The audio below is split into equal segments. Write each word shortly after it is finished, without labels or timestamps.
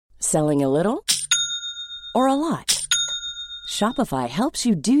Selling a little or a lot? Shopify helps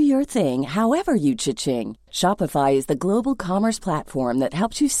you do your thing however you cha-ching. Shopify is the global commerce platform that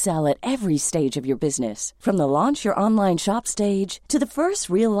helps you sell at every stage of your business. From the launch your online shop stage to the first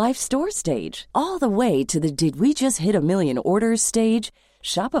real-life store stage, all the way to the did we just hit a million orders stage.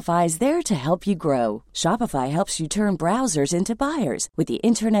 Shopify is there to help you grow. Shopify helps you turn browsers into buyers with the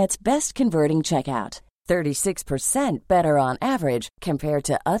internet's best converting checkout. 36% better on average compared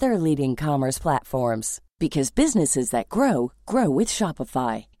to other leading commerce platforms. Because businesses that grow, grow with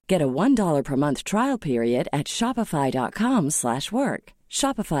Shopify. Get a $1 per month trial period at shopify.com/work.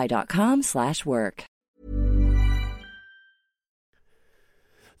 Shopify.com/work.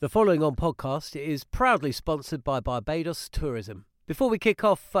 The following on podcast is proudly sponsored by Barbados Tourism. Before we kick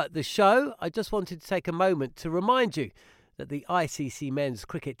off the show, I just wanted to take a moment to remind you that the ICC Men's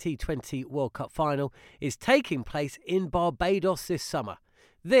Cricket T20 World Cup Final is taking place in Barbados this summer.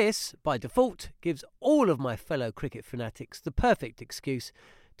 This, by default, gives all of my fellow cricket fanatics the perfect excuse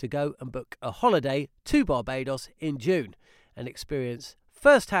to go and book a holiday to Barbados in June and experience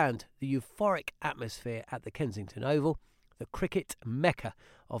firsthand the euphoric atmosphere at the Kensington Oval, the cricket mecca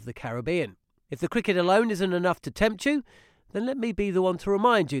of the Caribbean. If the cricket alone isn't enough to tempt you, then let me be the one to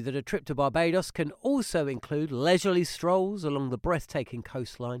remind you that a trip to Barbados can also include leisurely strolls along the breathtaking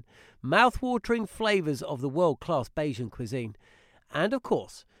coastline, mouth-watering flavours of the world-class Bajan cuisine, and, of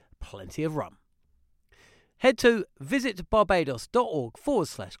course, plenty of rum. Head to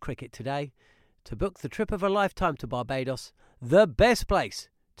visitbarbados.org/cricket today to book the trip of a lifetime to Barbados, the best place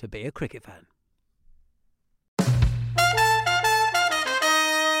to be a cricket fan.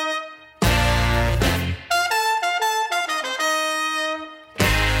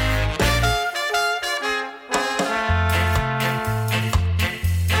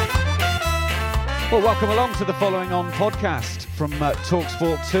 Well, welcome along to the Following On podcast from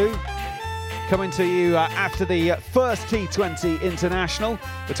TalkSport 2. Coming to you after the first T20 international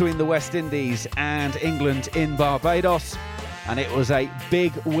between the West Indies and England in Barbados. And it was a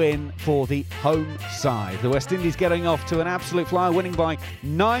big win for the home side. The West Indies getting off to an absolute flyer, winning by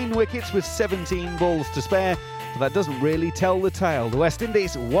 9 wickets with 17 balls to spare. But that doesn't really tell the tale. The West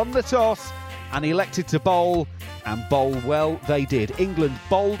Indies won the toss and elected to bowl, and bowl well they did. England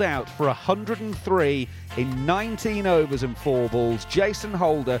bowled out for 103 in 19 overs and 4 balls. Jason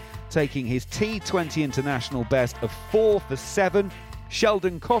Holder taking his T20 international best of 4 for 7.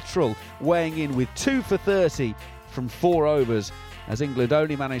 Sheldon Cottrell weighing in with 2 for 30 from 4 overs, as England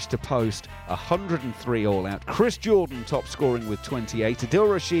only managed to post 103 all out. Chris Jordan top scoring with 28.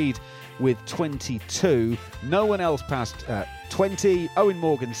 Adil Rashid with 22. No one else passed 20. Owen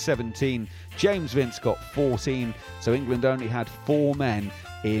Morgan 17. James Vince got 14. So England only had 4 men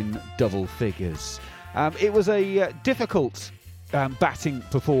in double figures. It was a difficult batting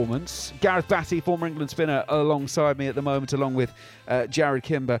performance. Gareth Batty, former England spinner, alongside me at the moment, along with Jared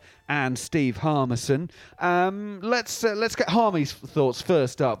Kimber and Steve Harmison. Let's get Harmy's thoughts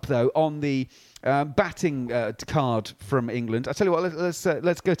first up, though, on the batting card from England. I tell you what,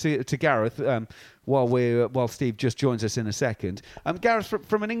 let's go to Gareth while Steve just joins us in a second. Gareth,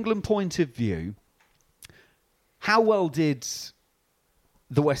 from an England point of view, how well did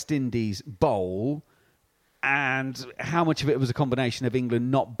the West Indies bowl? And how much of it was a combination of England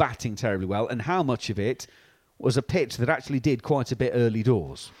not batting terribly well, and how much of it was a pitch that actually did quite a bit early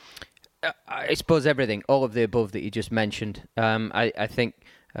doors? I suppose everything, all of the above that you just mentioned. I think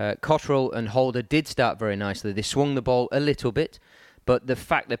Cottrell and Holder did start very nicely. They swung the ball a little bit, but the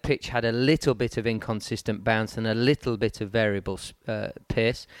fact the pitch had a little bit of inconsistent bounce and a little bit of variable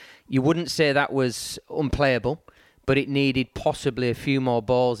pace, you wouldn't say that was unplayable, but it needed possibly a few more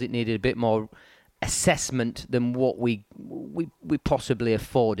balls. It needed a bit more assessment than what we possibly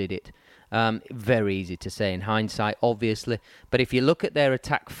afforded it. Very easy to say in hindsight, obviously. But if you look at their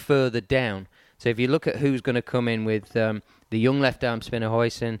attack further down, so if you look at who's going to come in with the young left-arm spinner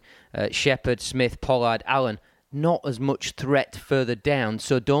Hoyson, Shepherd, Smith, Pollard, Allen, not as much threat further down,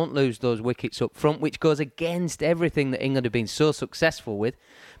 so don't lose those wickets up front, which goes against everything that England have been so successful with.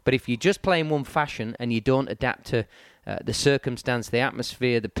 But if you just play in one fashion and you don't adapt to the circumstance, the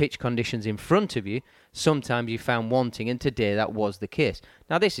atmosphere, the pitch conditions in front of you, sometimes you found wanting, and today that was the case.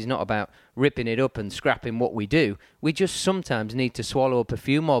 Now, this is not about ripping it up and scrapping what we do. We just sometimes need to swallow up a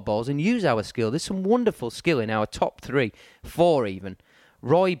few more balls and use our skill. There's some wonderful skill in our top 3, 4 even.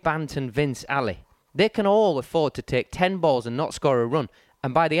 Roy, Banton, Vince, Ali. They can all afford to take 10 balls and not score a run.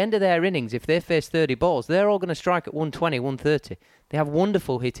 And by the end of their innings, if they face 30 balls, they're all going to strike at 120, 130. They have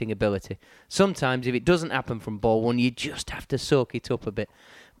wonderful hitting ability. Sometimes, if it doesn't happen from ball 1, you just have to soak it up a bit.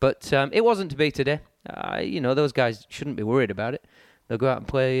 But it wasn't to be today. Those guys shouldn't be worried about it. they'll go out and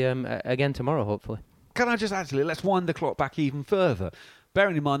play again tomorrow, hopefully. Can I just let's wind the clock back even further.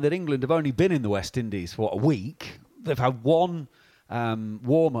 Bearing in mind that England have only been in the West Indies for a week. They've had one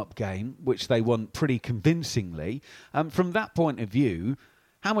warm-up game, which they won pretty convincingly. From that point of view,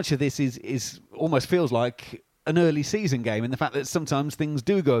 how much of this is almost feels like an early season game, in the fact that sometimes things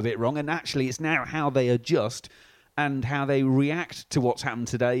do go a bit wrong, and actually it's now how they adjust and how they react to what's happened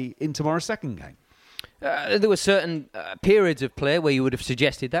today in tomorrow's second game? There were certain periods of play where you would have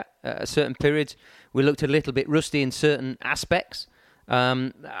suggested that. Certain periods we looked a little bit rusty in certain aspects.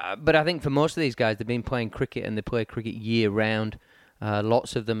 But I think for most of these guys, they've been playing cricket and they play cricket year-round.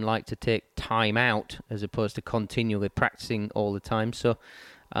 Lots of them like to take time out as opposed to continually practicing all the time. So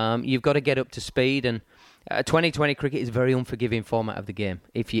you've got to get up to speed. And 2020 cricket is a very unforgiving format of the game.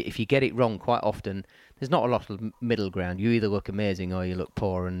 If you get it wrong quite often, there's not a lot of middle ground. You either look amazing or you look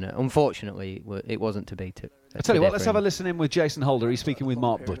poor. And unfortunately, it wasn't to be. I tell you what, let's have a listen in with Jason Holder. He's speaking with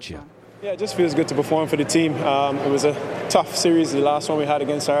Mark Butcher. Yeah, it just feels good to perform for the team. It was a tough series, the last one we had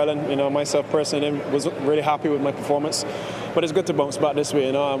against Ireland. Myself personally wasn't really happy with my performance, but it's good to bounce back this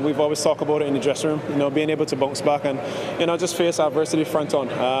way. We've always talked about it in the dressing room. Being able to bounce back and just face adversity front on.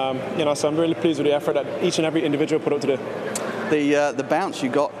 So I'm really pleased with the effort that each and every individual put up today. The bounce you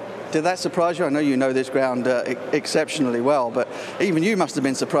got. Did that surprise you? I know you know this ground exceptionally well, but even you must have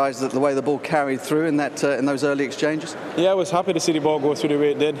been surprised at the way the ball carried through in those early exchanges. Yeah, I was happy to see the ball go through the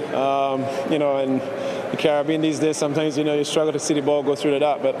way it did. In the Caribbean these days, sometimes you struggle to see the ball go through to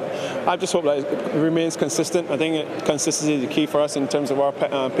that, but I just hope that it remains consistent. I think consistency is the key for us in terms of our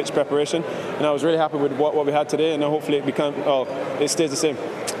pitch preparation, and I was really happy with what we had today, and hopefully it stays the same.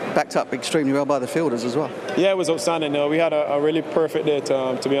 Backed up extremely well by the fielders as well. Yeah, it was outstanding. We had a really perfect day,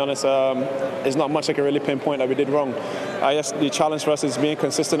 to be honest. It's not much I can really pinpoint that we did wrong. I guess the challenge for us is being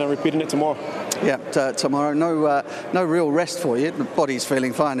consistent and repeating it tomorrow. Yeah, tomorrow, no real rest for you. The body's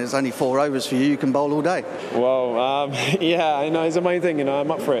feeling fine. There's only 4 overs for you. You can bowl all day. Well, yeah, it's the main thing.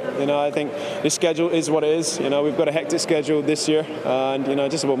 I'm up for it. I think the schedule is what it is. We've got a hectic schedule this year, and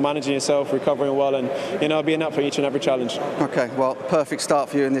just about managing yourself, recovering well, and being up for each and every challenge. Okay, well, perfect start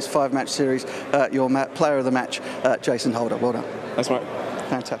for you in this 5-match series. Your player of the match, Jason Holder. Well done. That's right.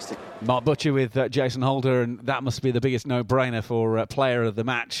 Fantastic. Mark Butcher with Jason Holder, and that must be the biggest no-brainer for player of the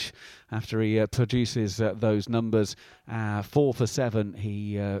match after he produces those numbers. 4 for 7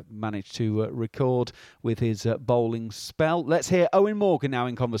 he managed to record with his bowling spell. Let's hear Owen Morgan now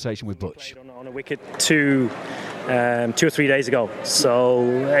in conversation with Butch. On a wicket 2 or 3 days ago.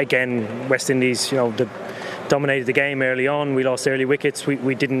 So again, West Indies, dominated the game early on. We lost early wickets.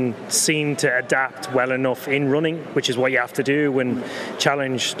 We didn't seem to adapt well enough in running, which is what you have to do when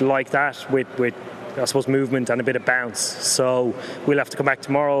challenged like that with I suppose, movement and a bit of bounce. So we'll have to come back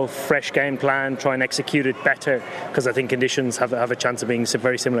tomorrow, fresh game plan, try and execute it better, because I think conditions have a chance of being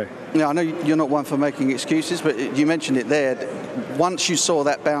very similar. Yeah, I know you're not one for making excuses, but you mentioned it there. Once you saw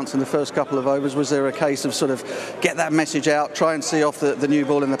that bounce in the first couple of overs, was there a case of sort of get that message out, try and see off the new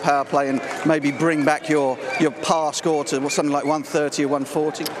ball in the power play, and maybe bring back your par score to something like 130 or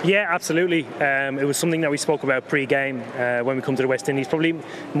 140? Yeah, absolutely. It was something that we spoke about pre-game when we come to the West Indies, probably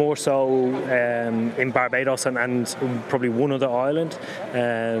more so in Barbados and probably one other island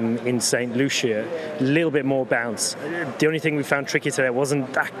in St. Lucia. A little bit more bounce. The only thing we found tricky today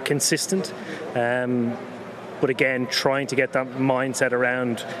wasn't that consistent. But again, trying to get that mindset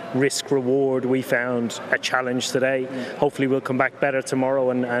around risk-reward, we found a challenge today. Hopefully we'll come back better tomorrow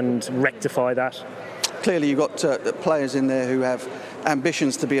and rectify that. Clearly you've got players in there who have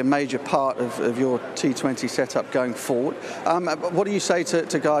ambitions to be a major part of your T20 setup going forward. What do you say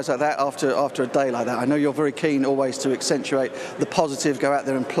to guys like that after a day like that? I know you're very keen always to accentuate the positive, go out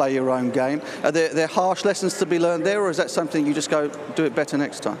there and play your own game. Are there harsh lessons to be learned there, or is that something you just go do it better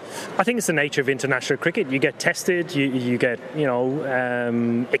next time? I think it's the nature of international cricket. You get tested, you get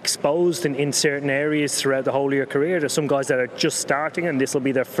exposed in certain areas throughout the whole of your career. There's some guys that are just starting and this will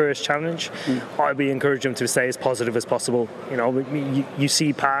be their first challenge. I'd be encouraging them to stay as positive as possible. You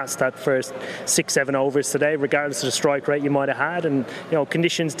see past that first 6-7 overs today, regardless of the strike rate you might have had, and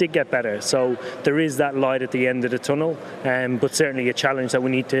conditions did get better. So there is that light at the end of the tunnel, but certainly a challenge that we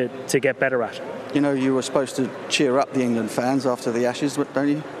need to get better at. You were supposed to cheer up the England fans after the Ashes, don't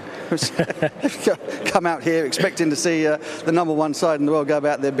you? Come out here expecting to see the number one side in the world go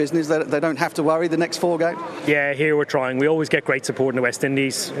about their business. They don't have to worry the next 4 games. Yeah, here we're trying. We always get great support in the West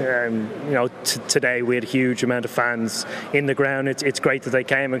Indies. Today we had a huge amount of fans in the ground. It's great that they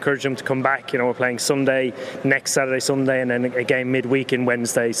came. Encourage them to come back. We're playing Sunday, next Saturday, Sunday, and then a game midweek in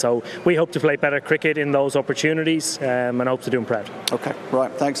Wednesday. So we hope to play better cricket in those opportunities, and hope to do them proud. Okay,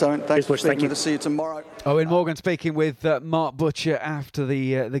 right. Thanks, Owen. Thanks for speaking with us. See you tomorrow. Eoin Morgan speaking with Mark Butcher after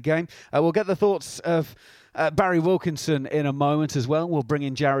the game. We'll get the thoughts of Barry Wilkinson in a moment as well. We'll bring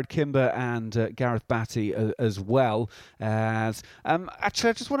in Jarrod Kimber and Gareth Batty as well. Actually,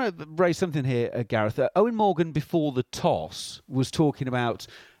 I just want to raise something here, Gareth. Eoin Morgan, before the toss, was talking about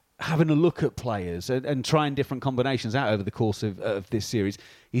having a look at players and trying different combinations out over the course of this series.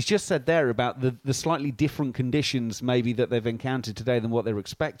 He's just said there about the slightly different conditions maybe that they've encountered today than what they were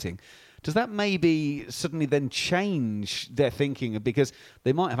expecting. Does that maybe suddenly then change their thinking? Because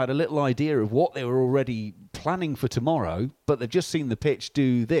they might have had a little idea of what they were already planning for tomorrow, but they've just seen the pitch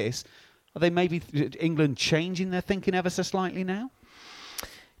do this. Are they maybe England changing their thinking ever so slightly now?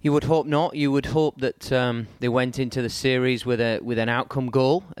 You would hope not. You would hope that they went into the series with an outcome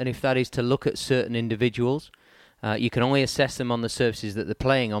goal, and if that is to look at certain individuals, you can only assess them on the surfaces that they're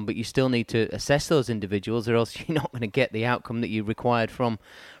playing on, but you still need to assess those individuals, or else you're not going to get the outcome that you required from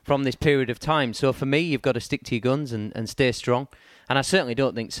this period of time. So for me, you've got to stick to your guns and stay strong. And I certainly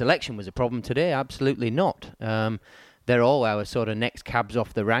don't think selection was a problem today. Absolutely not. They're all our sort of next cabs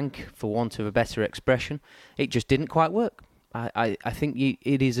off the rank, for want of a better expression. It just didn't quite work. I think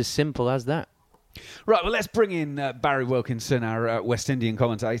it is as simple as that. Right, well, let's bring in Barry Wilkinson, our West Indian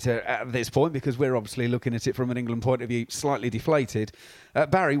commentator, at this point, because we're obviously looking at it from an England point of view, slightly deflated.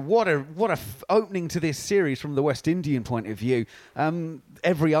 Barry, what a opening to this series from the West Indian point of view.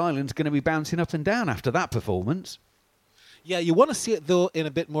 Every island's going to be bouncing up and down after that performance. Yeah, you want to see it, though, in a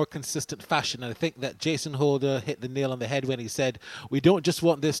bit more consistent fashion. And I think that Jason Holder hit the nail on the head when he said, we don't just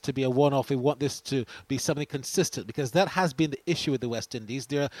want this to be a one-off, we want this to be something consistent, because that has been the issue with the West Indies,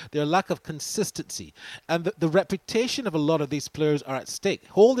 their lack of consistency. And the reputation of a lot of these players are at stake.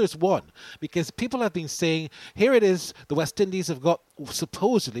 Holder's won, because people have been saying, here it is, the West Indies have got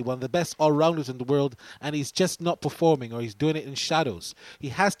supposedly one of the best all-rounders in the world, and he's just not performing, or he's doing it in shadows. He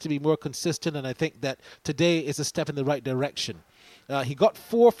has to be more consistent, and I think that today is a step in the right direction. He got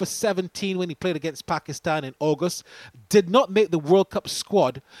 4 for 17 when he played against Pakistan in August, did not make the World Cup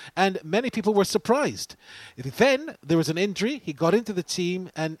squad, and many people were surprised. Then there was an injury, he got into the team,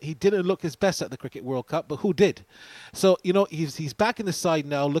 and he didn't look his best at the Cricket World Cup, but who did? So, he's back in the side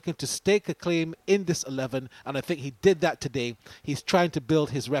now, looking to stake a claim in this 11, and I think he did that today. He's trying to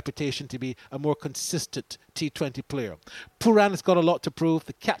build his reputation to be a more consistent T20 player. Pooran has got a lot to prove,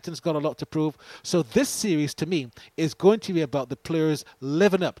 the captain's got a lot to prove, so this series, to me, is going to be about the players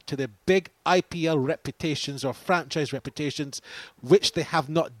living up to their big IPL reputations or franchise reputations, which they have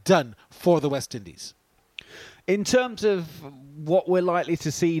not done for the West Indies. In terms of what we're likely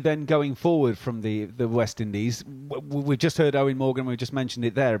to see then going forward from the West Indies, we've just heard Eoin Morgan, we just mentioned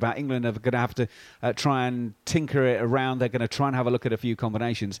it there, about England are going to have to try and tinker it around. They're going to try and have a look at a few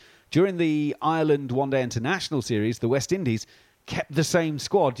combinations. During the Ireland One-Day International Series, the West Indies kept the same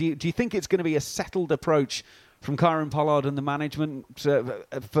squad. Do you think it's going to be a settled approach from Kieran Pollard and the management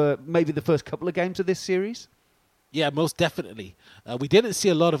for maybe the first couple of games of this series? Yeah, most definitely. We didn't see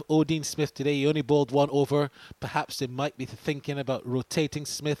a lot of Odean Smith today. He only bowled one over. Perhaps they might be thinking about rotating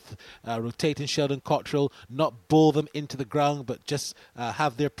Smith, rotating Sheldon Cottrell, not bowl them into the ground, but just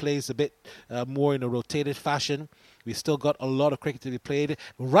have their plays a bit more in a rotated fashion. We still got a lot of cricket to be played.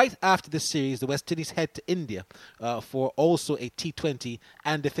 Right after this series, the West Indies head to India for also a T20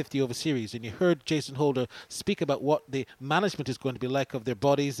 and a 50-over series. And you heard Jason Holder speak about what the management is going to be like of their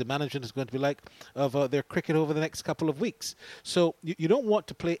bodies, the management is going to be like of their cricket over the next couple of weeks. So you don't want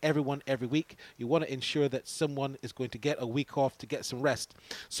to play everyone every week. You want to ensure that someone is going to get a week off to get some rest.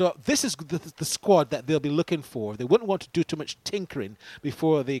 So this is the squad that they'll be looking for. They wouldn't want to do too much tinkering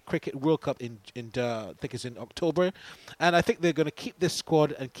before the Cricket World Cup I think it's in October. And I think they're going to keep this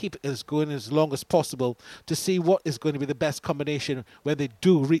squad and keep it going as long as possible to see what is going to be the best combination when they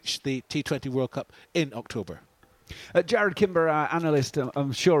do reach the T20 World Cup in October. Jarrod Kimber, our analyst,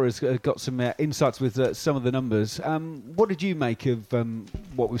 I'm sure has got some insights with some of the numbers. What did you make of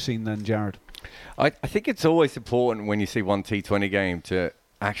what we've seen then, Jarrod? I think it's always important when you see one T20 game to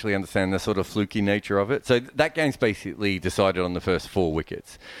actually understand the sort of fluky nature of it. So that game's basically decided on the first 4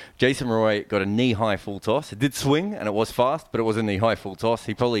 wickets. Jason Roy got a knee-high full toss. It did swing, and it was fast, but it was a knee-high full toss.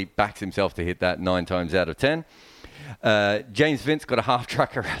 He probably backs himself to hit that 9 times out of 10. James Vince got a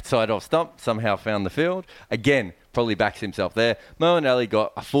half-tracker outside off stump, somehow found the field. Again, probably backs himself there. Moeen Ali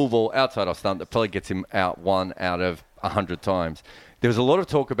got a full ball outside off stump that probably gets him out 1 out of 100 times. There was a lot of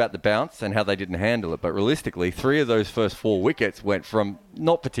talk about the bounce and how they didn't handle it, but realistically, 3 of those first 4 wickets went from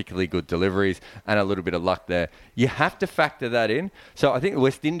not particularly good deliveries and a little bit of luck there. You have to factor that in. So I think the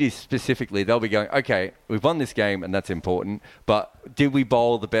West Indies specifically, they'll be going, okay, we've won this game and that's important, but did we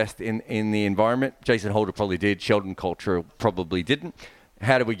bowl the best in the environment? Jason Holder probably did. Sheldon Cottrell probably didn't.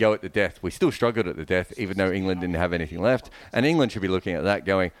 how do we go at the death? We still struggled at the death, even though England didn't have anything left. And England should be looking at that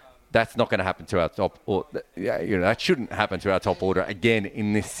going, that's not going to happen to our top, or that shouldn't happen to our top order again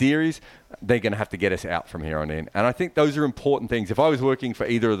in this series. They're going to have to get us out from here on in. And I think those are important things. If I was working for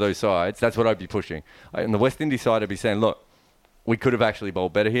either of those sides, that's what I'd be pushing. On the West Indies side, I'd be saying, look, we could have actually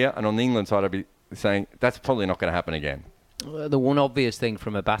bowled better here. And on the England side, I'd be saying, that's probably not going to happen again. The one obvious thing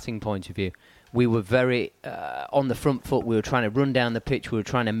from a batting point of view, we were very on the front foot. We were trying to run down the pitch. We were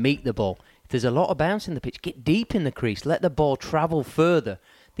trying to meet the ball. If there's a lot of bounce in the pitch, get deep in the crease. Let the ball travel further.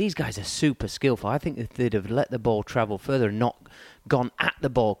 These guys are super skillful. I think if they'd have let the ball travel further and not gone at the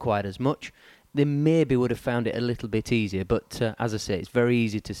ball quite as much, they maybe would have found it a little bit easier. But as I say, it's very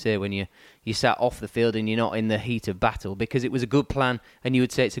easy to say when you sat off the field and you're not in the heat of battle, because it was a good plan, and you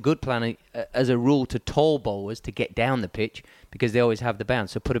would say it's a good plan as a rule to tall bowlers to get down the pitch because they always have the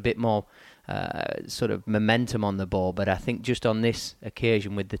bounce. So put a bit more sort of momentum on the ball. But I think just on this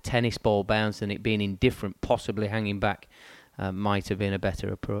occasion with the tennis ball bounce and it being indifferent, possibly hanging back, might have been a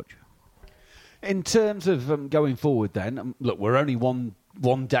better approach. In terms of going forward then, look, we're only one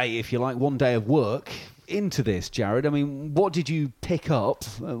day, if you like, one day of work into this, Jared. I mean, what did you pick up?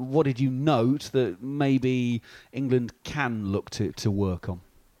 What did you note that maybe England can look to work on?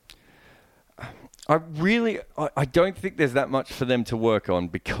 I don't think there's that much for them to work on,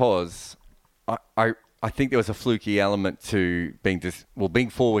 because I think there was a fluky element to being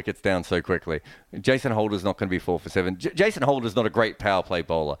 4 wickets down so quickly. Jason Holder's not going to be 4 for 7. Jason Holder's not a great power play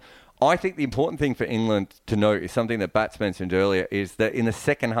bowler. I think the important thing for England to note is something that Bats mentioned earlier, is that in the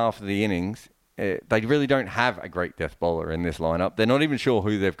second half of the innings, they really don't have a great death bowler in this lineup. They're not even sure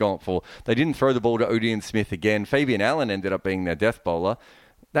who they've gone for. They didn't throw the ball to Odean Smith again. Fabian Allen ended up being their death bowler.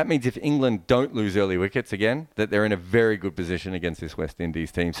 That means if England don't lose early wickets again, that they're in a very good position against this West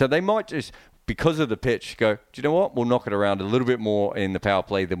Indies team. So they might just, because of the pitch, go, do you know what? We'll knock it around a little bit more in the power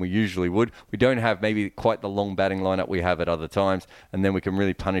play than we usually would. We don't have maybe quite the long batting lineup we have at other times, and then we can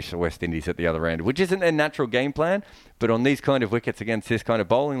really punish the West Indies at the other end, which isn't their natural game plan, but on these kind of wickets against this kind of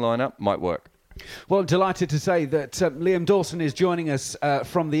bowling lineup, might work. Well, delighted to say that Liam Dawson is joining us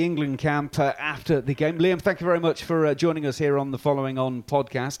from the England camp after the game. Liam, thank you very much for joining us here on the Following On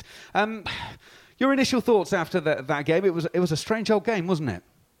podcast. Your initial thoughts after that game? It was a strange old game, wasn't it?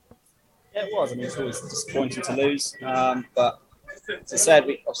 Yeah, it was. I mean, it's always disappointing to lose, but as I said,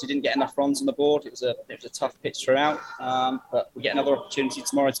 we obviously didn't get enough runs on the board. It was a tough pitch throughout, but we get another opportunity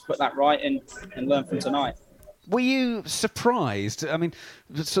tomorrow to put that right and learn from tonight. Were you surprised, I mean,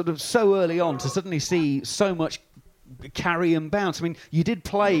 sort of so early on to suddenly see so much carry and bounce? I mean, you did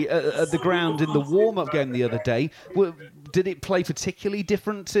play at the ground in the warm-up game the other day. Did it play particularly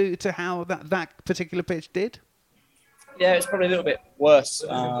different to how that particular pitch did? Yeah, it's probably a little bit worse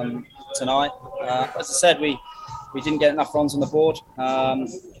tonight. As I said, we didn't get enough runs on the board.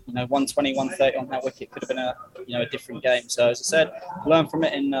 120, 130 on that wicket could have been a different game. So as I said, learn from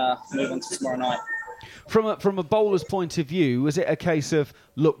it and move on to tomorrow night. From a bowler's point of view, is it a case of,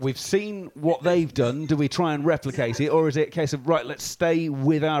 look, we've seen what they've done, do we try and replicate it? Or is it a case of, right, let's stay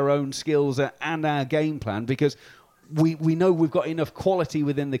with our own skills and our game plan, because we know we've got enough quality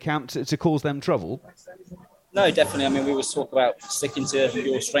within the camp to cause them trouble? No, definitely. I mean, we always talk about sticking to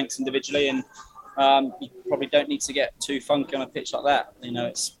your strengths individually, and you probably don't need to get too funky on a pitch like that.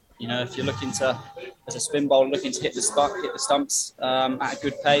 If you're looking to, as a spin bowler, looking to hit the stumps at a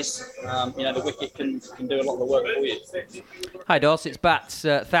good pace, the wicket can do a lot of the work for you. Hi, Doss. It's Bats,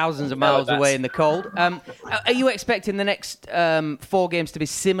 thousands of miles away in the cold. Are you expecting the next 4 games to be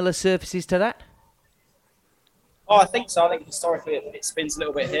similar surfaces to that? Oh, I think so. I think historically it spins a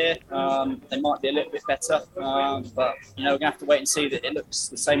little bit here. They might be a little bit better, but we're going to have to wait and see that it looks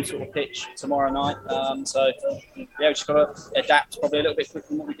the same sort of pitch tomorrow night. We've just got to adapt probably a little bit quicker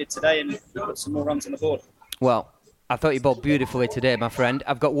than what we did today and put some more runs on the board. Well, I thought you bowled beautifully today, my friend.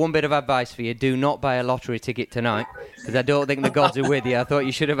 I've got one bit of advice for you. Do not buy a lottery ticket tonight, because I don't think the gods are with you. I thought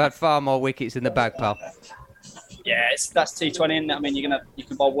you should have had far more wickets in the bag, pal. Yeah, that's T20, and I mean you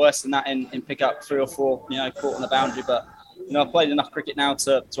can bowl worse than that and pick up 3 or 4, caught on the boundary. But I've played enough cricket now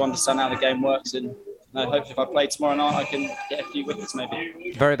to understand how the game works, and hopefully if I play tomorrow night, I can get a few wickets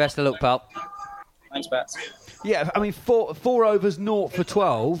maybe. Very best of luck, pal. Thanks, Bats. Yeah, I mean, 4 overs, 0 for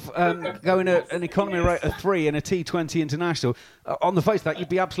 12, going at an economy rate of 3 in a T20 international. On the face of that, you'd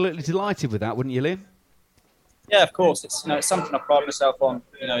be absolutely delighted with that, wouldn't you, Liam? Yeah, of course. It's it's something I pride myself on.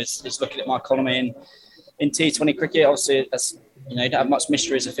 It's looking at my economy in T20 cricket. Obviously, you don't have much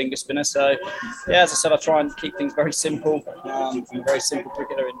mystery as a finger spinner. So, yeah, as I said, I try and keep things very simple. I'm a very simple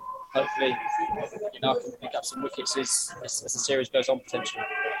cricketer, and hopefully, I can pick up some wickets as the series goes on potentially.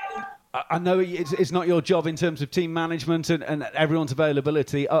 I know it's not your job in terms of team management and everyone's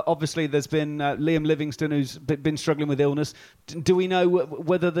availability. Obviously, there's been Liam Livingstone who's been struggling with illness. Do we know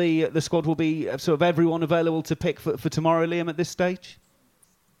whether the squad will be sort of everyone available to pick for tomorrow, Liam, at this stage?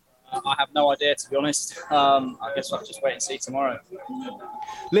 I have no idea, to be honest. I guess I'll just wait and see tomorrow.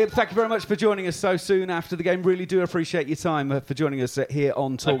 Liam, thank you very much for joining us so soon after the game. Really do appreciate your time for joining us here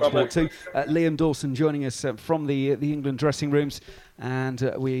on TalkSport 2. Liam Dawson joining us from the England dressing rooms. And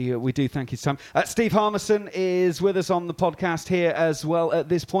we do thank his time. Steve Harmison is with us on the podcast here as well at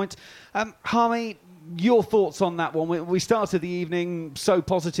this point. Harmy, your thoughts on that one? We started the evening so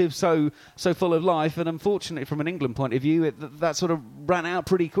positive, so full of life, and unfortunately, from an England point of view, that sort of ran out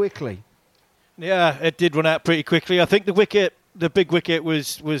pretty quickly. Yeah, it did run out pretty quickly. I think the big wicket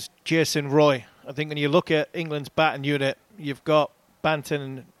was Jason Roy. I think when you look at England's batting unit, you've got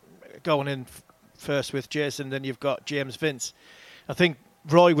Banton going in first with Jason, then you've got James Vince. I think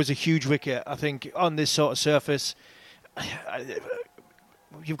Roy was a huge wicket. I think on this sort of surface,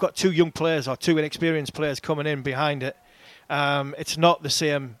 you've got two young players or two inexperienced players coming in behind it. It's not the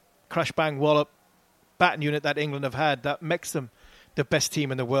same crash bang wallop batting unit that England have had that makes them the best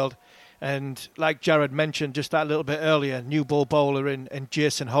team in the world. And like Jared mentioned just that little bit earlier, new ball bowler and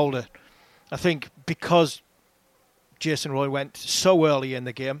Jason Holder. I think because Jason Roy went so early in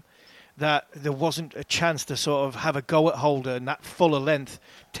the game, that there wasn't a chance to sort of have a go at Holder and that fuller length,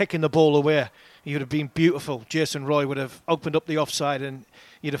 taking the ball away. He would have been beautiful. Jason Roy would have opened up the offside and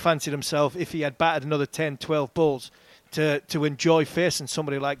he'd have fancied himself, if he had batted another 10, 12 balls, to enjoy facing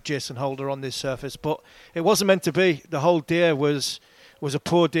somebody like Jason Holder on this surface. But it wasn't meant to be. The whole day was a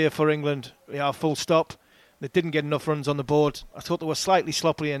poor day for England, full stop. They didn't get enough runs on the board. I thought they were slightly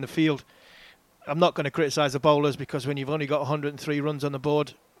sloppy in the field. I'm not going to criticise the bowlers because when you've only got 103 runs on the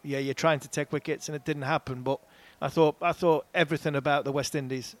board, yeah, you're trying to take wickets and it didn't happen. But I thought everything about the West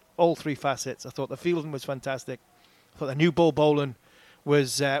Indies, all three facets. I thought the fielding was fantastic. I thought the new ball bowling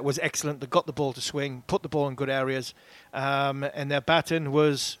was excellent. They got the ball to swing, put the ball in good areas, and their batting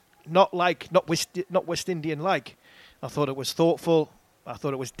was not West Indian like. I thought it was thoughtful. I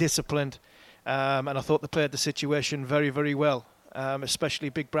thought it was disciplined, and I thought they played the situation very, very well, especially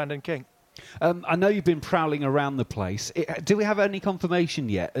big Brandon King. I know you've been prowling around the place. Do we have any confirmation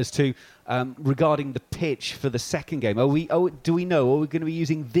yet as to regarding the pitch for the second game? Do we know? Are we going to be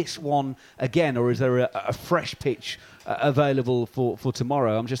using this one again, or is there a fresh pitch available for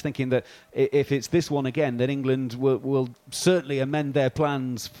tomorrow? I'm just thinking that if it's this one again, then England will certainly amend their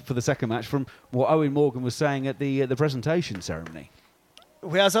plans for the second match from what Owen Morgan was saying at the presentation ceremony.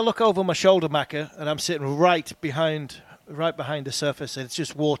 Well, as I look over my shoulder, Macca, and I'm sitting right behind the surface, and it's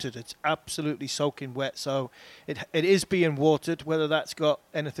just watered. It's absolutely soaking wet. So it is being watered. Whether that's got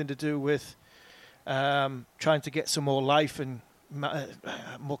anything to do with trying to get some more life and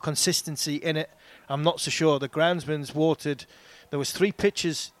more consistency in it, I'm not so sure. The groundsman's watered. There was two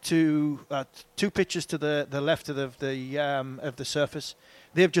pitches to the left of the surface.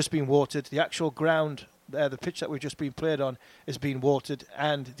 They've just been watered. The actual ground, the pitch that we've just been played on, is being watered,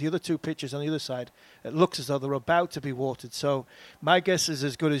 and the other two pitches on the other side, it looks as though they're about to be watered. So my guess is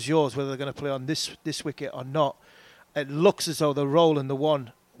as good as yours whether they're going to play on this wicket or not. It looks as though they're rolling the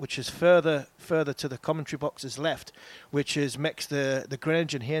one which is further to the commentary box's left, which is next the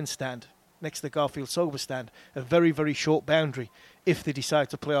Greenwich and Haynes stand, next to the Garfield Sober stand, a very, very short boundary if they decide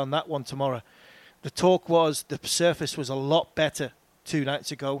to play on that one tomorrow. The talk was the surface was a lot better 2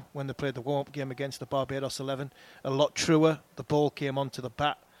 nights ago when they played the warm-up game against the Barbados 11. A lot truer. The ball came onto the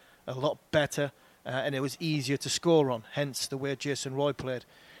bat a lot better, and it was easier to score on, hence the way Jason Roy played.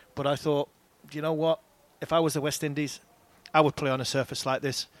 But I thought, do you know what? If I was the West Indies, I would play on a surface like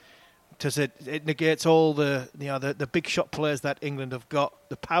this, because it negates all the big shot players that England have got,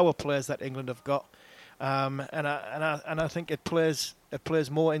 the power players that England have got, and I think it plays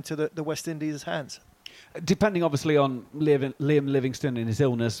more into the West Indies' hands. Depending, obviously, on Liam Livingstone and his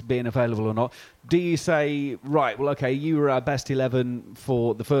illness being available or not, do you say, right, well, okay, you were our best 11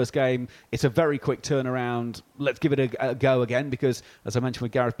 for the first game. It's a very quick turnaround. Let's give it a go again, because, as I mentioned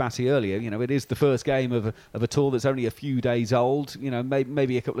with Gareth Batty earlier, it is the first game of a tour that's only a few days old.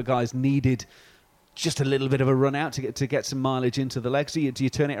 Maybe a couple of guys needed just a little bit of a run out to get some mileage into the legs. Do you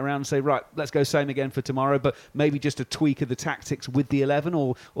turn it around and say, right, let's go same again for tomorrow, but maybe just a tweak of the tactics with the 11,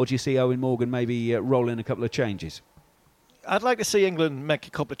 or do you see Owen Morgan maybe roll in a couple of changes? I'd like to see England make a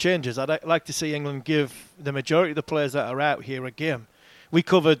couple of changes. I'd like to see England give the majority of the players that are out here a game. We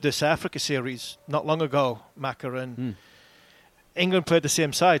covered the South Africa series not long ago, Macca, and England played the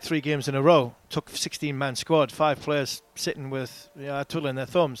same side 3 games in a row, took a 16-man squad, 5 players sitting with twiddling their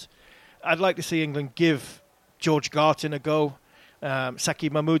thumbs. I'd like to see England give George Garton a go.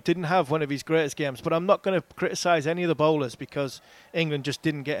 Saqib Mahmood didn't have one of his greatest games, but I'm not going to criticise any of the bowlers because England just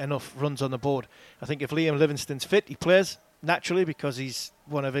didn't get enough runs on the board. I think if Liam Livingstone's fit, he plays naturally because he's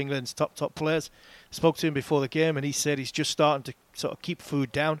one of England's top players. Spoke to him before the game and he said he's just starting to sort of keep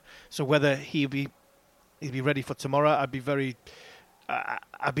food down. So whether he'll be ready for tomorrow, I'd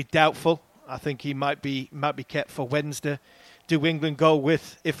be doubtful. I think he might be kept for Wednesday. Do England go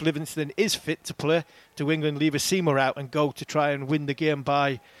with, if Livingstone is fit to play, do England leave a seamer out and go to try and win the game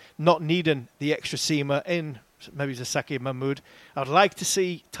by not needing the extra seamer in, maybe it's a Saqib Mahmood? I'd like to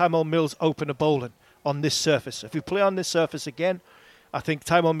see Tymon Mills open a bowling on this surface. If we play on this surface again, I think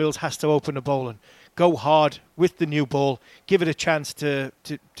Tymon Mills has to open a bowling. Go hard with the new ball, give it a chance to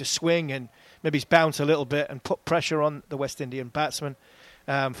swing and maybe bounce a little bit and put pressure on the West Indian batsmen.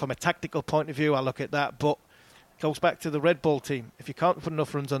 From a tactical point of view, I look at that, but goes back to the red ball team. If you can't put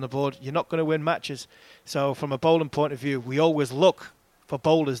enough runs on the board, you're not going to win matches. So from a bowling point of view, we always look for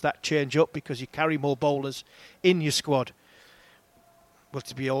bowlers that change up because you carry more bowlers in your squad.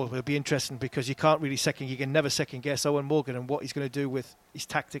 Will be interesting because you can never second guess Owen Morgan and what he's going to do with his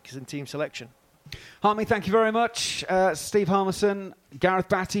tactics and team selection. Harmy, thank you very much. Steve Harmison, Gareth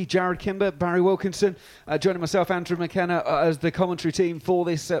Batty, Jared Kimber, Barry Wilkinson, joining myself, Andrew McKenna, as the commentary team for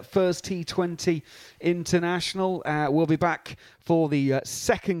this first T20 International. We'll be back for the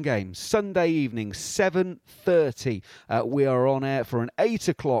second game, Sunday evening, 7:30. We are on air for an 8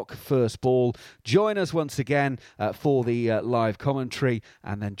 o'clock first ball. Join us once again for the live commentary,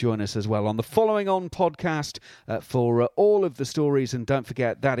 and then join us as well on the Following On podcast for all of the stories. And don't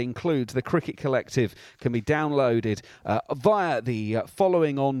forget, that includes the Cricket Collective, can be downloaded via the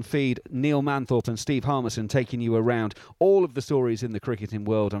Following On feed. Neil Manthorpe and Steve Harmison taking you around all of the stories in the cricketing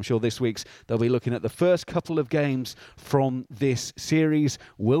world. I'm sure this week's they'll be looking at the first couple of games from this series.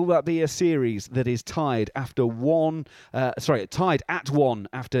 Will that be a series that is tied at one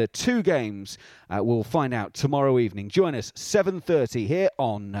after two games? We'll find out tomorrow evening. Join us 7:30 here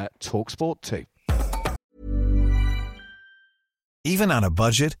on TalkSport 2. Even on a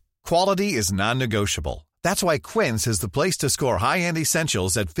budget, quality is non-negotiable. That's why Quince is the place to score high-end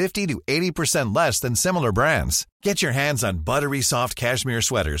essentials at 50 to 80% less than similar brands. Get your hands on buttery soft cashmere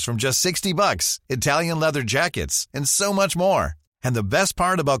sweaters from just $60, Italian leather jackets, and so much more. And the best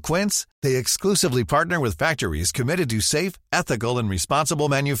part about Quince, they exclusively partner with factories committed to safe, ethical, and responsible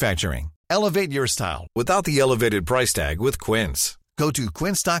manufacturing. Elevate your style without the elevated price tag with Quince. Go to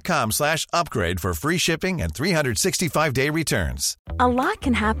quince.com/upgrade for free shipping and 365-day returns. A lot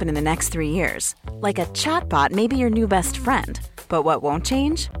can happen in the next 3 years. Like a chatbot may be your new best friend. But what won't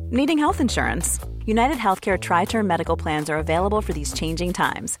change? Needing health insurance. United Healthcare Tri-Term Medical Plans are available for these changing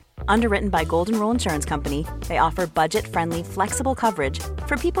times. Underwritten by Golden Rule Insurance Company, they offer budget-friendly, flexible coverage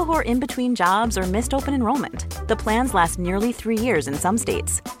for people who are in between jobs or missed open enrollment. The plans last nearly 3 years in some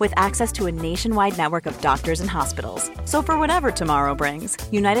states, with access to a nationwide network of doctors and hospitals. So for whatever tomorrow brings,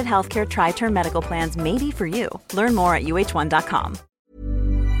 United Healthcare Tri-Term Medical Plans may be for you. Learn more at uh1.com.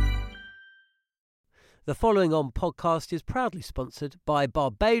 The Following On podcast is proudly sponsored by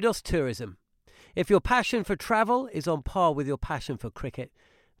Barbados Tourism. If your passion for travel is on par with your passion for cricket,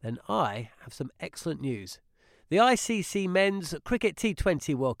 then I have some excellent news. The ICC Men's Cricket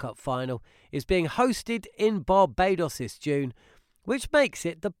T20 World Cup Final is being hosted in Barbados this June, which makes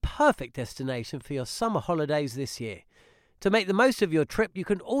it the perfect destination for your summer holidays this year. To make the most of your trip, you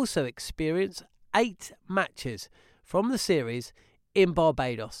can also experience 8 matches from the series in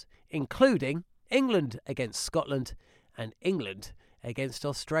Barbados, including England against Scotland and England against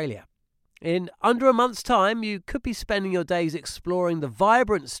Australia. In under a month's time, you could be spending your days exploring the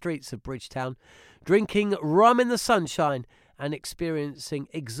vibrant streets of Bridgetown, drinking rum in the sunshine and experiencing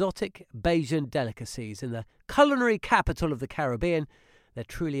exotic Bajan delicacies. In the culinary capital of the Caribbean, there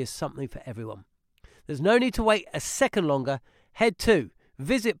truly is something for everyone. There's no need to wait a second longer. Head to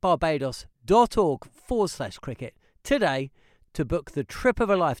visitbarbados.org/cricket today to book the trip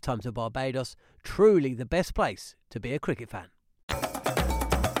of a lifetime to Barbados, truly the best place to be a cricket fan.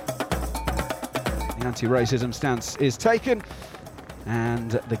 The anti-racism stance is taken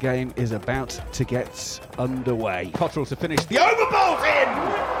and the game is about to get underway. Cottrell to finish the overbolt in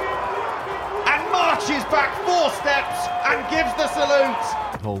and marches back 4 steps and gives the salute.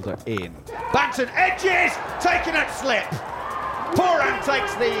 Holder in. Banton edges, taken at slip. Pooran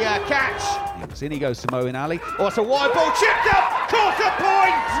takes the catch. In he goes to Moeen Ali. Oh, it's a wide ball, chipped up, caught a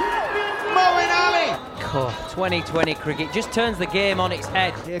point. Moeen Ali. 2020 cricket just turns the game on its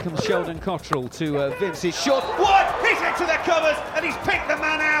head. Here comes Sheldon Cottrell to Vince's shot. What? He's into the covers and he's picked the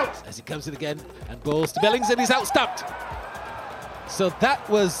man out. As he comes in again and balls to Billings and he's outstumped. So that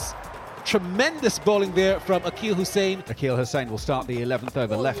was tremendous bowling there from Akeal Hussain. Akeal Hussain will start the 11th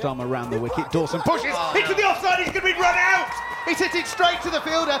over, left arm around the wicket. Dawson pushes into the offside, he's going to be run out! He's hit it straight to the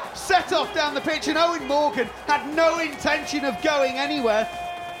fielder, set off down the pitch, and Owen Morgan had no intention of going anywhere.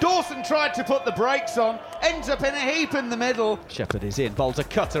 Dawson tried to put the brakes on, ends up in a heap in the middle. Shepherd is in, bowls a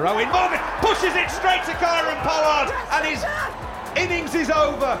cutter. Owen Morgan pushes it straight to Kieran Pollard, and his innings is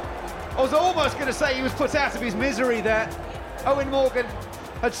over. I was almost going to say he was put out of his misery there. Owen Morgan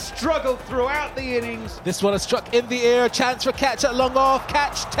had struggled throughout the innings. This one is struck in the air, chance for catch at long off,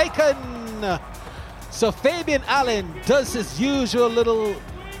 catch taken. So Fabian Allen does his usual little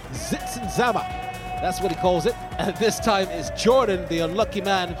zits and zama. That's what he calls it. And this time it's Jordan, the unlucky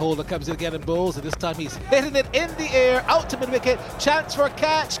man. Holder comes in again and bowls, and this time he's hitting it in the air, out to mid-wicket. Chance for a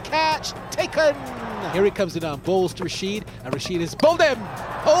catch taken. Here he comes in on bowls to Rashid, and Rashid has bowled him.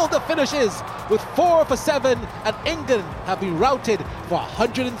 Holder finishes with 4 for 7, and England have been routed for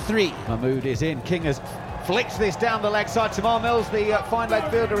 103. Mahmood is in. King has flicks this down the leg side. Tamar Mills, the fine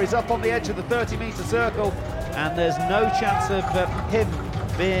leg fielder, is up on the edge of the 30-metre circle, and there's no chance of him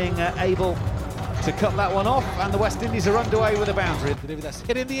being able to cut that one off, and the West Indies are underway with a boundary. That's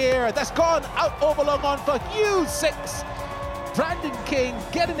hit in the air, that's gone out over long on for huge 6. Brandon King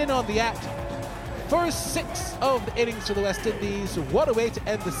getting in on the act. First 6 of the innings for the West Indies. What a way to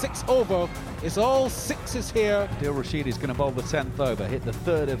end the 6th over. It's all 6s here. Adil Rashid is going to bowl the 10th over, hit the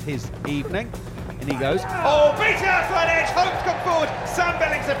 3rd of his evening, and he goes. Oh, beaten outside edge. Holmes come forward. Sam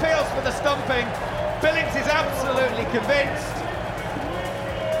Billings appeals for the stumping. Billings is absolutely convinced,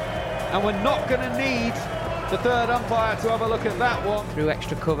 and we're not going to need the 3rd umpire to have a look at that one. Through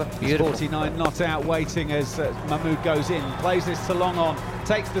extra cover. Beautiful. 49 not out, waiting as Mahmood goes in, plays this to long on,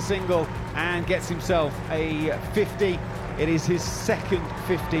 takes the single and gets himself a 50. It is his 2nd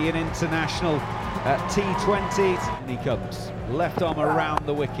 50 in international T20. And he comes, left arm around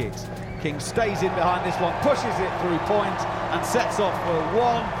the wicket. King stays in behind this one, pushes it through point and sets off for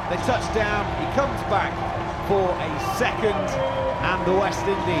 1. They touch down, he comes back for a 2nd, and the West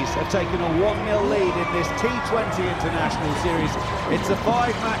Indies have taken a 1-0 lead in this T20 International Series. It's a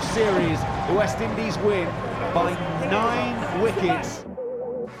 5-match series. The West Indies win by 9 wickets.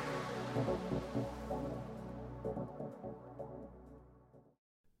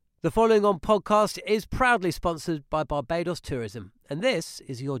 The following on podcast is proudly sponsored by Barbados Tourism, and this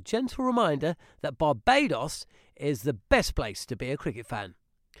is your gentle reminder that Barbados is the best place to be a cricket fan.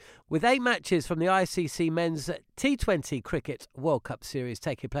 With 8 matches from the ICC Men's T20 Cricket World Cup Series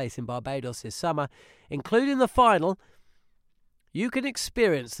taking place in Barbados this summer, including the final, you can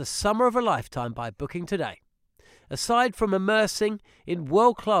experience the summer of a lifetime by booking today. Aside from immersing in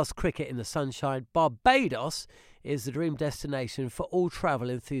world-class cricket in the sunshine, Barbados is the dream destination for all travel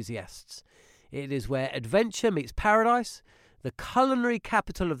enthusiasts. It is where adventure meets paradise, the culinary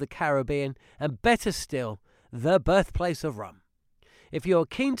capital of the Caribbean, and better still, the birthplace of rum. If you're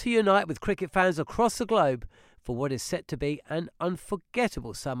keen to unite with cricket fans across the globe for what is set to be an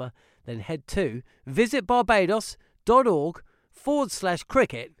unforgettable summer, then head to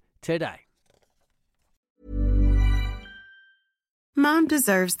visitbarbados.org/cricket today. Mom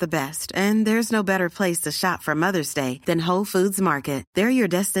deserves the best, and there's no better place to shop for Mother's Day than Whole Foods Market. They're your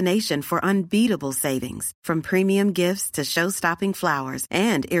destination for unbeatable savings, from premium gifts to show-stopping flowers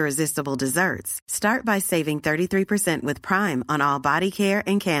and irresistible desserts. Start by saving 33% with Prime on all body care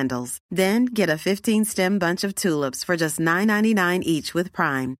and candles. Then get a 15-stem bunch of tulips for just $9.99 each with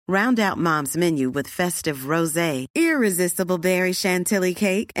Prime. Round out Mom's menu with festive rosé, irresistible berry chantilly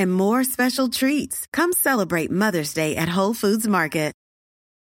cake, and more special treats. Come celebrate Mother's Day at Whole Foods Market.